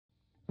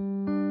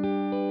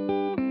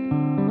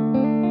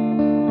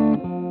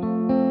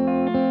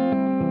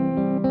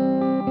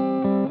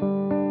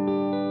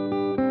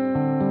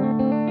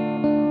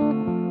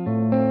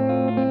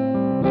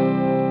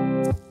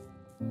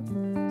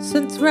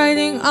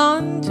writing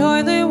on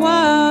toilet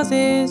walls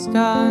is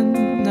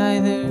gone,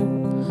 neither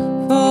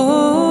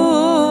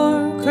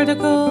for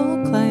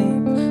critical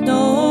acclaim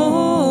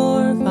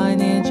nor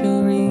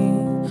financial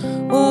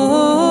rewards.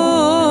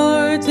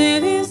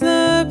 It is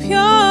the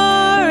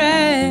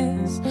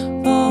purest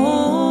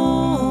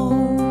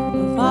form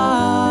of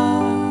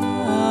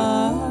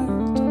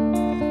art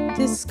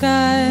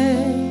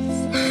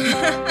disguise.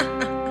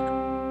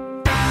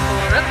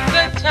 For a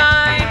good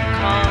time,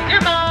 call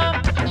your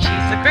mom.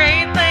 She's a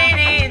great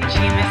lady and she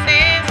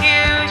misses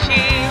you.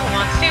 She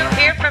wants to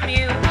hear from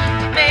you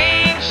to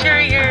make sure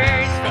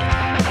you're safe.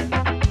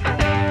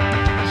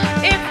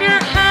 If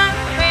you're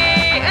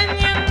happy and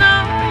you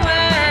know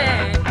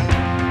it,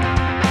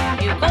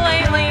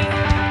 ukulele,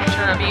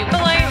 picture of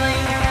ukulele,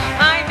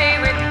 my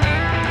favorite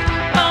thing,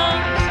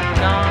 songs,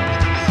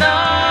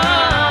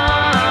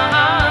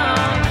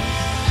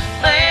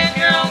 plant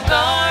your own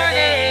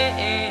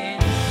garden,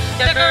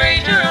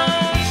 decorate your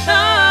own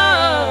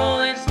soul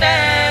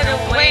instead of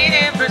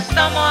waiting for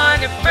someone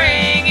to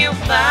bring you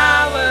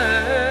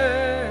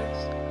flowers.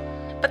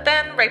 But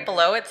then right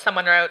below it,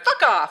 someone wrote,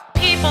 "Fuck off,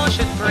 people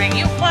should bring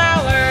you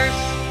flowers."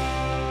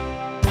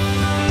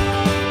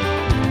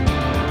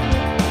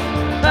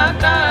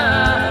 Fuck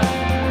off,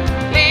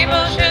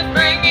 people should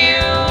bring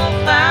you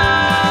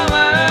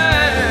flowers.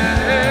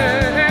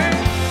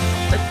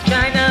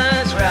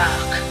 Vaginas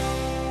rock.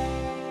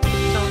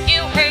 Don't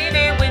you hate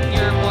it when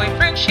your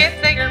boyfriend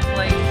shits at your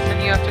place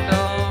and you have to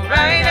go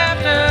right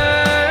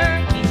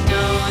after? He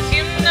knows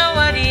you know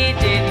what he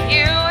did,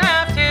 you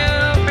have to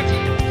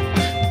pretend.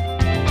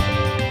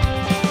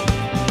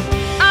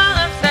 All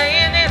I'm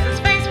saying is his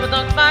face would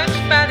look much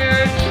better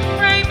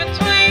right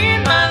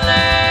between my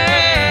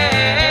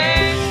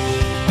legs.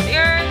 The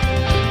earth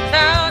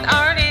without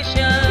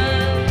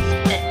artificials.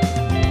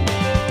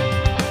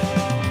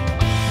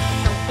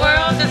 The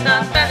world does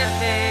not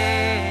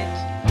benefit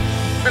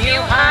from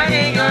you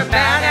hiding your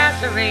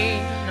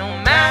badassery. No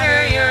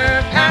matter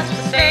your past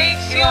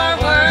mistakes, you're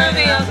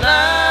worthy of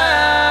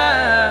love.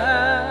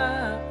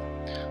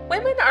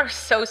 Women are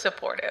so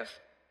supportive.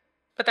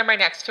 But then right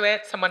next to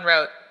it, someone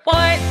wrote,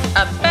 "What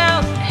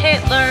about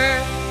Hitler?"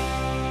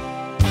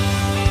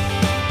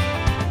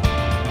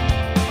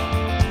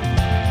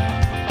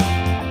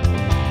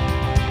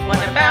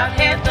 What about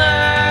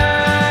Hitler?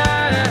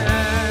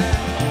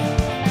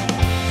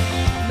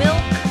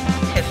 Milk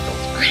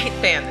Pistols, great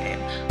band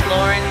name.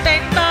 Lawrence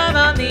and Bob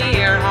on the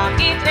air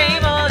hockey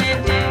table,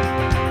 and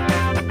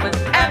it was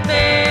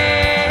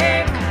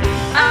epic.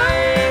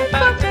 I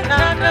fucked a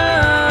taco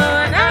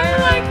and I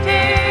liked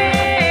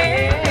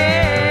it.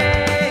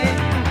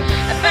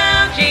 I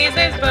found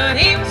Jesus, but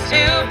he was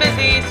too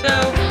busy, so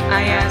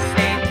I asked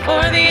Satan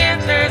for the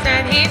answers,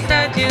 and he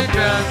said, "Do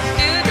drugs,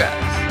 do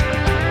drugs.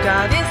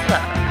 God is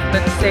love,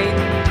 but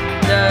Satan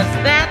does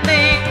that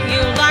thing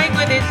you like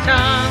with his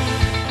tongue.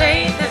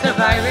 Faith is a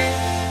virus.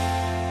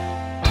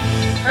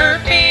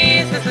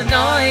 Herpes is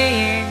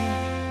annoying.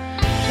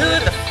 Who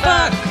the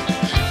fuck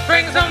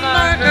brings a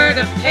marker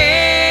to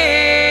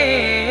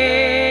piss?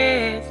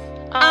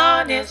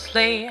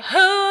 Honestly,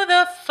 who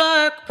the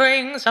fuck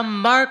brings a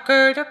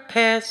marker to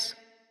piss?"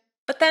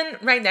 But then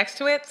right next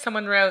to it,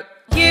 someone wrote,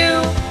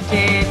 "You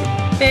did,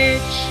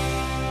 bitch."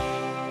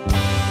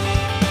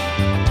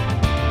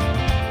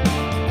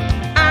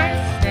 I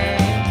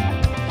said,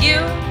 "You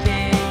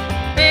did,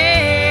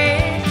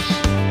 bitch."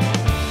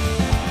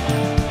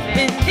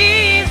 Vin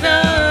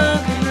Diesel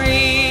can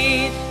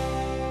read,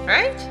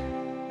 right?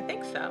 I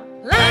think so.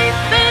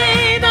 Life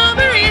ain't all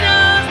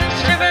burritos and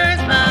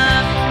shivers,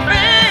 my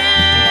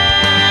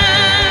friend.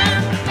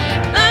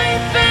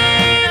 Life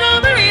ain't all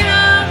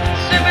burritos and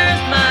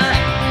shivers, my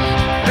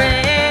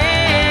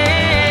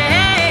friend.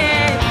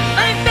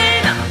 Life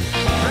ain't all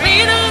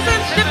burritos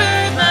and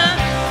shivers, my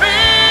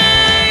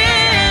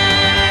friend.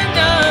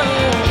 Oh,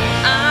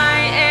 I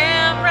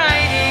am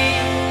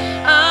writing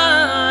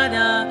on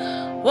a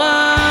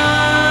wall.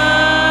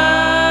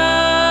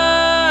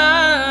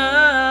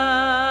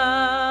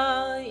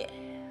 Yeah.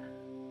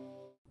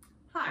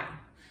 Hi,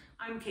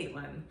 I'm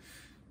Caitlin.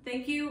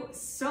 Thank you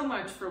so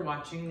much for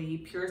watching the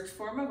purest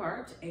form of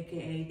art,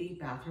 aka the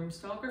bathroom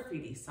stall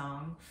graffiti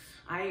song.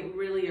 I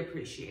really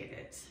appreciate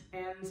it.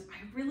 And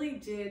I really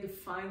did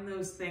find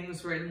those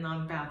things written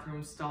on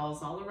bathroom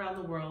stalls all around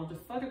the world,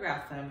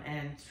 photograph them,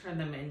 and turn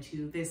them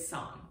into this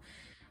song.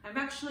 I'm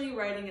actually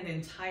writing an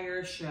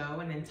entire show,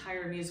 an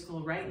entire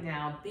musical right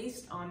now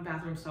based on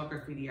bathroom stall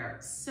graffiti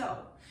art.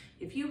 So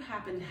if you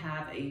happen to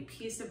have a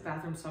piece of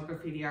bathroom stall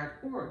graffiti art,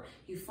 or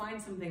you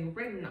find something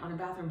written on a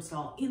bathroom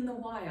stall in the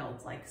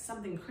wild, like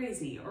something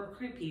crazy or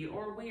creepy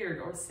or weird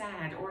or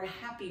sad or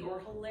happy or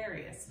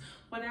hilarious,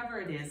 whatever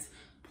it is,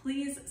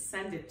 please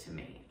send it to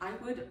me. I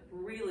would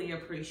really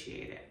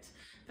appreciate it.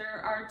 There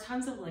are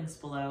tons of links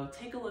below.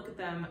 Take a look at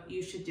them.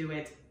 You should do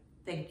it.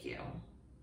 Thank you.